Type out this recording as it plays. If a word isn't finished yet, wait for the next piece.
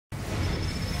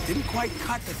Didn't quite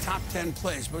cut the top 10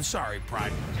 plays, but sorry,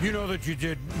 Prime. You know that you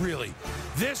did, really.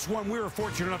 This one, we were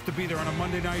fortunate enough to be there on a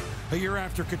Monday night, a year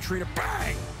after Katrina.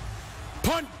 Bang!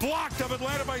 Punt blocked of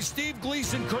Atlanta by Steve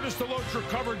Gleason. Curtis Deloach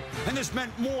recovered, and this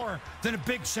meant more than a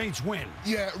big Saints win.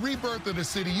 Yeah, rebirth of the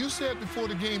city. You said before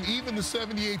the game, even the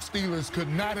 78 Steelers could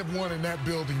not have won in that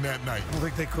building that night. I don't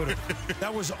think they could have.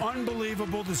 That was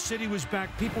unbelievable. The city was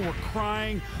back. People were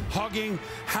crying, hugging.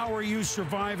 How are you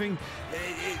surviving?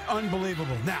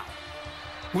 Unbelievable. Now,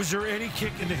 was there any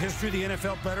kick in the history of the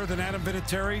NFL better than Adam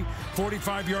Vinatieri?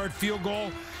 45-yard field goal,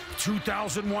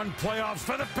 2001 playoffs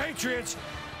for the Patriots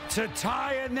to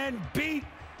tie and then beat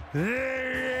the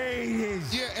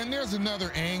Raiders. Yeah, and there's another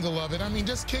angle of it. I mean,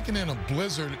 just kicking in a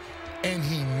blizzard, and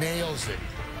he nails it.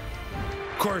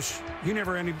 Of course, he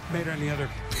never made any other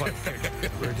play.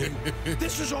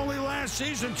 This is only last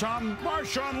season, Tom.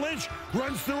 Marshawn Lynch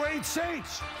runs through 8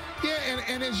 Saints. Yeah,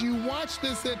 and as you watch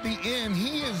this at the end,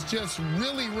 he is just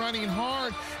really running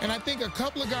hard. And I think a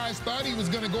couple of guys thought he was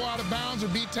going to go out of bounds or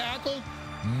be tackled.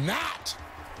 Not.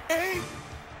 8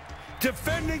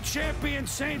 defending champion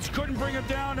Saints couldn't bring him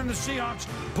down, and the Seahawks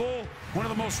pull one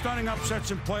of the most stunning upsets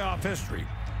in playoff history.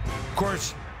 Of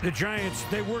course, the Giants,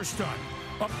 they were stunned.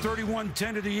 Up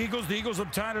 31-10 to the Eagles. The Eagles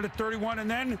up tied it at 31,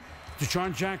 and then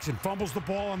Deshaun Jackson fumbles the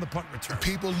ball on the punt return.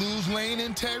 People lose lane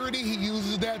integrity. He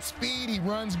uses that speed. He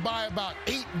runs by about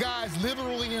 8 guys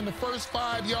literally in the first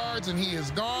 5 yards, and he is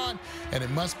gone. And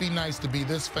it must be nice to be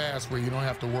this fast where you don't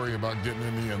have to worry about getting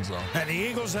in the end zone. And the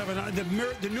Eagles have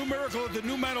the new miracle at the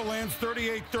new Meadowlands,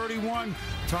 38-31.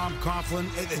 Tom Coughlin,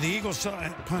 the Eagles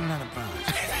punted out of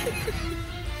bounds.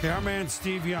 Yeah, our man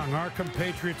Steve Young, our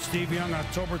compatriot Steve Young,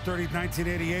 October 30th,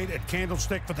 1988 at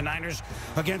Candlestick for the Niners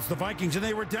against the Vikings, and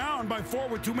they were down by 4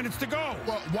 with 2 minutes to go.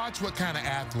 Well, watch what kind of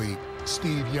athlete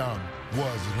Steve Young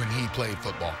was when he played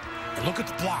football. And look at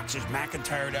the blocks. There's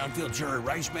McIntyre downfield. Jerry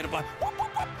Rice made a block. Whoop,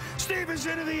 whoop, whoop. Steve is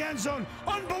into the end zone.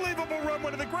 Unbelievable run,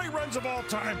 one of the great runs of all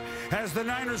time, as the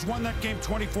Niners won that game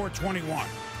 24-21.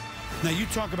 Now, you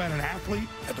talk about an athlete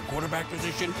at the quarterback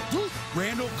position.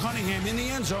 Randall Cunningham in the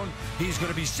end zone. He's going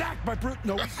to be sacked by Bruce.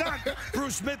 No, he's not.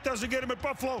 Bruce Smith doesn't get him at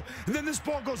Buffalo. And then this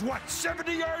ball goes, what,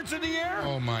 70 yards in the air?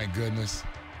 Oh, my goodness.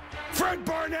 Fred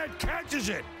Barnett catches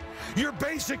it. Your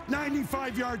basic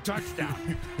 95-yard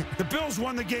touchdown. The Bills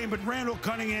won the game, but Randall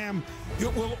Cunningham,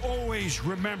 you will always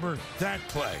remember that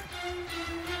play.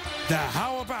 Now,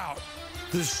 how about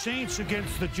the Saints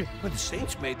against the Giants? But the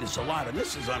Saints made this a lot, and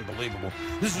this is unbelievable.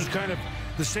 This is kind of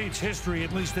the Saints' history,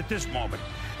 at least at this moment.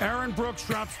 Aaron Brooks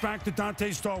drops back to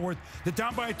Dante Stallworth. They're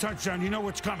down by a touchdown. You know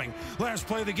what's coming. Last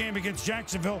play of the game against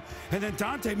Jacksonville, and then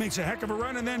Dante makes a heck of a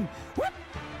run, and then whoop.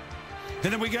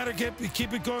 And then we got to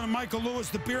keep it going to Michael Lewis,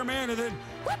 the beer man, and then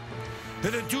whoop.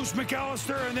 And then Deuce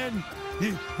McAllister, and then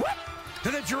whoop.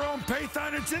 And then Jerome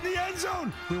Pathon, it's in the end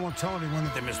zone. We won't tell anyone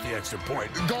that they missed the extra point.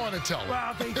 Go on and tell them.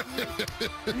 Well,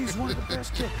 he's one of the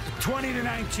best kids.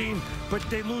 20-19, but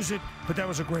they lose it. But that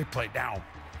was a great play. Now,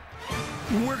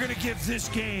 we're going to give this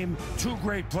game 2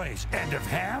 great plays. End of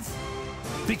half,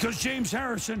 because James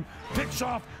Harrison picks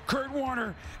off Kurt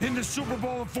Warner in the Super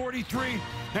Bowl of 43.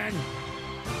 And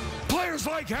players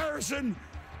like Harrison,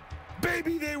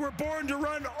 baby, they were born to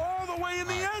run all the way in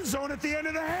the end zone at the end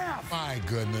of the half. My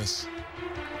goodness.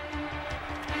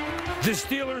 The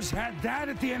Steelers had that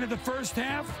at the end of the first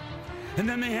half, and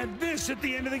then they had this at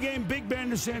the end of the game. Big Ben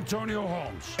to Santonio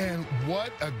Holmes. And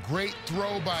what a great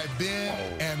throw by Ben.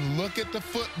 Oh. And look at the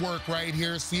footwork right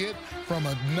here. See it from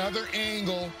another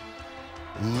angle.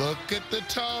 Look at the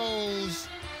toes.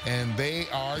 And they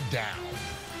are down.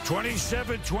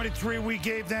 27-23, we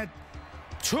gave that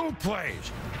 2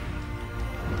 plays.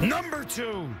 Number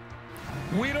 2.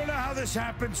 We don't know how this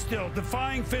happened still.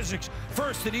 Defying physics.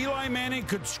 First, that Eli Manning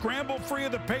could scramble free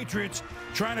of the Patriots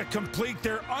trying to complete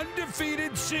their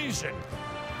undefeated season.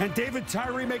 And David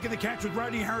Tyree making the catch with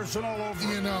Rodney Harrison all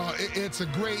over. You know, it's a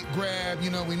great grab.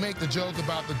 You know, we make the joke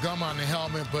about the gum on the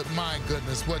helmet, but my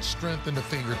goodness, what strength in the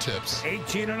fingertips.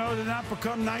 18-0 did not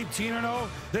become 19-0.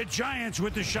 The Giants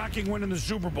with the shocking win in the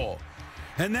Super Bowl.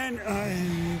 And then,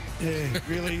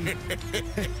 really,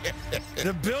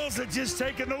 the Bills had just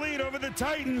taken the lead over the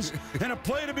Titans in a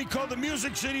play to be called the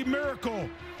Music City Miracle.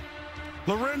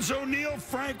 Lorenzo Neal,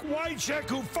 Frank Wycheck,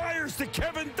 who fires to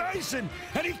Kevin Dyson,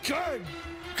 and he could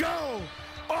go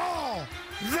all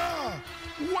the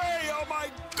way. Oh, my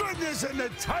goodness, and the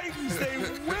Titans, they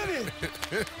win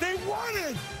it. They won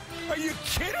it. Are you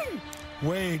kidding?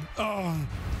 Wade,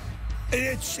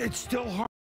 it's still hard.